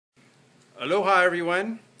Aloha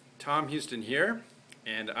everyone, Tom Houston here,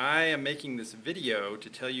 and I am making this video to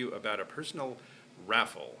tell you about a personal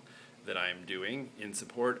raffle that I'm doing in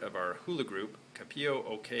support of our hula group, Pi'o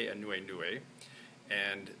O Ke Anuenue,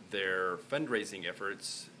 and their fundraising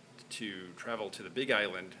efforts to travel to the Big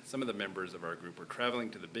Island. Some of the members of our group are traveling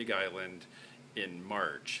to the Big Island in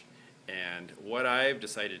March, and what I've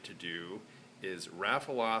decided to do is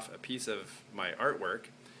raffle off a piece of my artwork.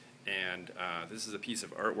 And this is a piece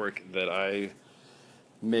of artwork that I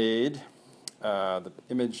made. The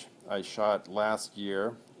image I shot last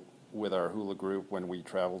year with our hula group when we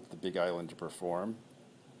traveled to the Big Island to perform.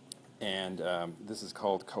 And this is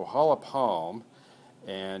called Kohala Palm,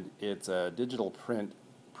 and it's a digital print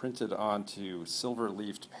printed onto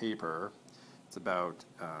silver-leafed paper. It's about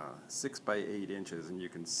 6 by 8 inches, and you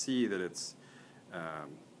can see that it's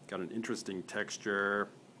got an interesting texture,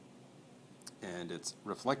 and it's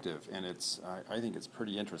reflective, and I think it's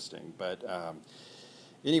pretty interesting. But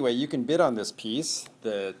anyway, you can bid on this piece.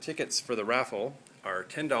 The tickets for the raffle are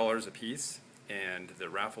 $10 a piece, and the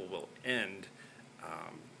raffle will end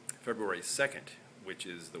February 2nd, which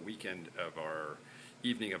is the weekend of our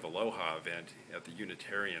Evening of Aloha event at the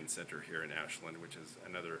Unitarian Center here in Ashland, which is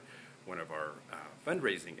another one of our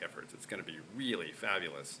fundraising efforts. It's going to be really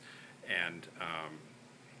fabulous, and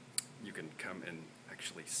you can come and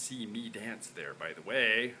actually see me dance there, by the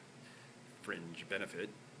way. Fringe benefit,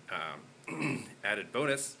 added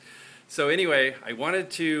bonus. So anyway, I wanted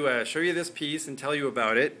to show you this piece and tell you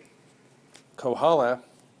about it. Kohala,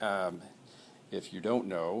 if you don't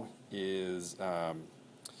know, is on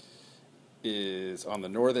the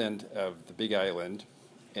north end of the Big Island,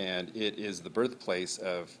 and it is the birthplace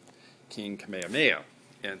of King Kamehameha.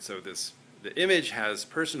 And so the image has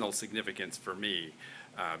personal significance for me,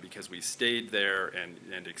 because we stayed there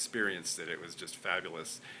and experienced it. It was just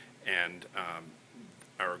fabulous. And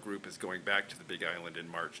our group is going back to the Big Island in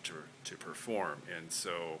March to perform. And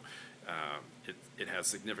so it has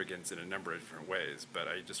significance in a number of different ways. But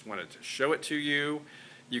I just wanted to show it to you.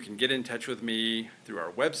 You can get in touch with me through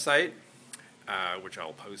our website, which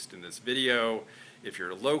I'll post in this video. If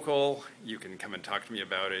you're local, you can come and talk to me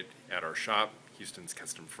about it at our shop, Houston's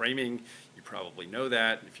Custom Framing. You probably know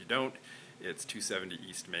that. If you don't, it's 270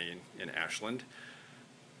 East Main in Ashland.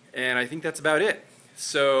 And I think that's about it.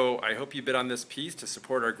 So I hope you bid on this piece to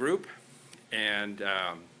support our group. And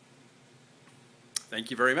thank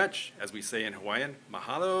you very much. As we say in Hawaiian,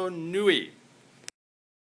 mahalo nui.